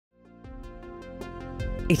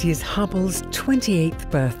It is Hubble's 28th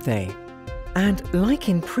birthday, and like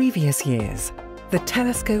in previous years, the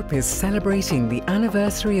telescope is celebrating the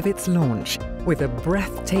anniversary of its launch with a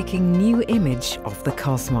breathtaking new image of the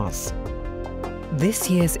cosmos. This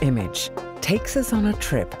year's image takes us on a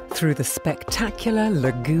trip through the spectacular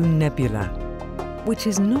Lagoon Nebula, which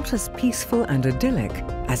is not as peaceful and idyllic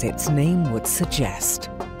as its name would suggest.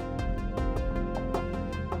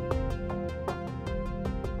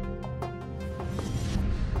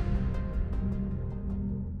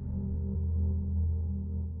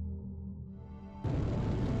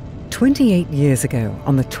 "28 years ago,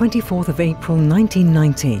 on the 24th of April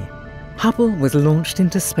 1990, Hubble was launched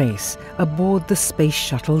into space aboard the space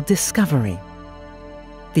shuttle Discovery.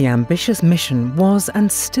 The ambitious mission was,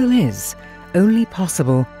 and still is, only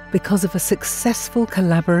possible because of a successful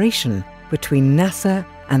collaboration between NASA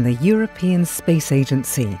and the European Space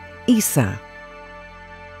Agency, ESA.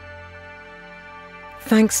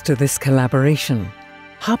 Thanks to this collaboration,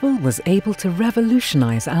 Hubble was able to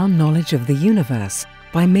revolutionize our knowledge of the universe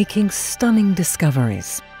by making stunning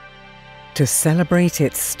discoveries. To celebrate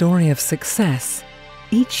its story of success,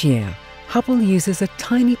 each year Hubble uses a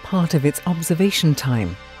tiny part of its observation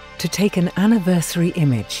time to take an anniversary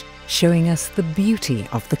image showing us the beauty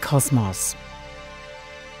of the cosmos.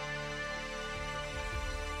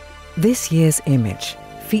 This year's image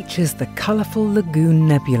features the colourful Lagoon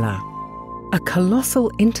Nebula, a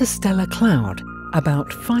colossal interstellar cloud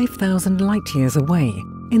about 5,000 light-years away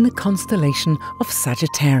in the constellation of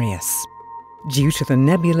Sagittarius. Due to the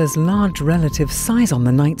nebula's large relative size on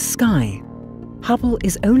the night sky, Hubble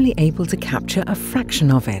is only able to capture a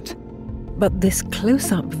fraction of it. But this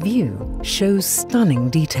close-up view shows stunning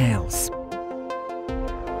details.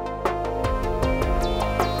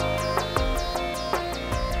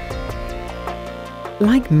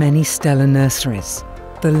 Like many stellar nurseries,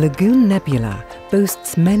 the Lagoon Nebula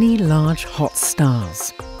boasts many large hot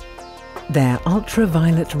stars. Their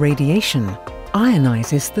ultraviolet radiation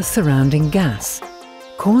ionizes the surrounding gas,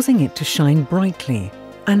 causing it to shine brightly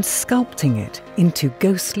and sculpting it into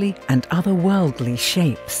ghostly and otherworldly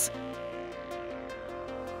shapes.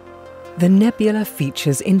 The nebula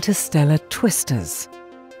features interstellar twisters,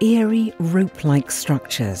 eerie rope-like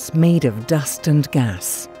structures made of dust and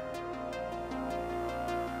gas.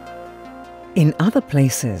 In other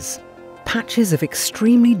places, patches of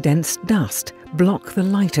extremely dense dust block the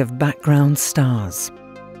light of background stars.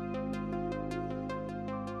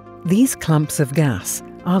 These clumps of gas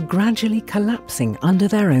are gradually collapsing under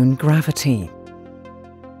their own gravity.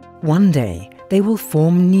 One day, they will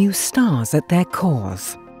form new stars at their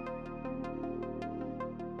cores.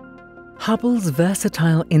 Hubble's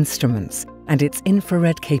versatile instruments and its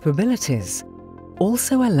infrared capabilities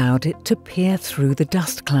also allowed it to peer through the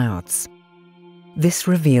dust clouds. This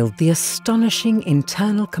revealed the astonishing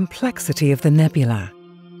internal complexity of the nebula,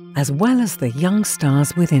 as well as the young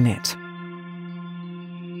stars within it.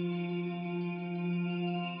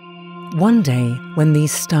 One day, when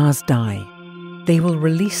these stars die, they will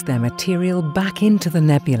release their material back into the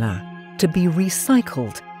nebula to be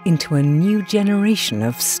recycled into a new generation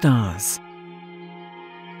of stars.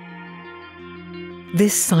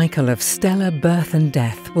 This cycle of stellar birth and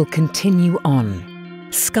death will continue on,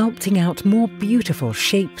 sculpting out more beautiful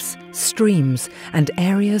shapes, streams, and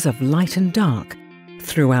areas of light and dark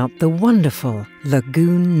throughout the wonderful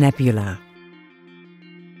Lagoon Nebula.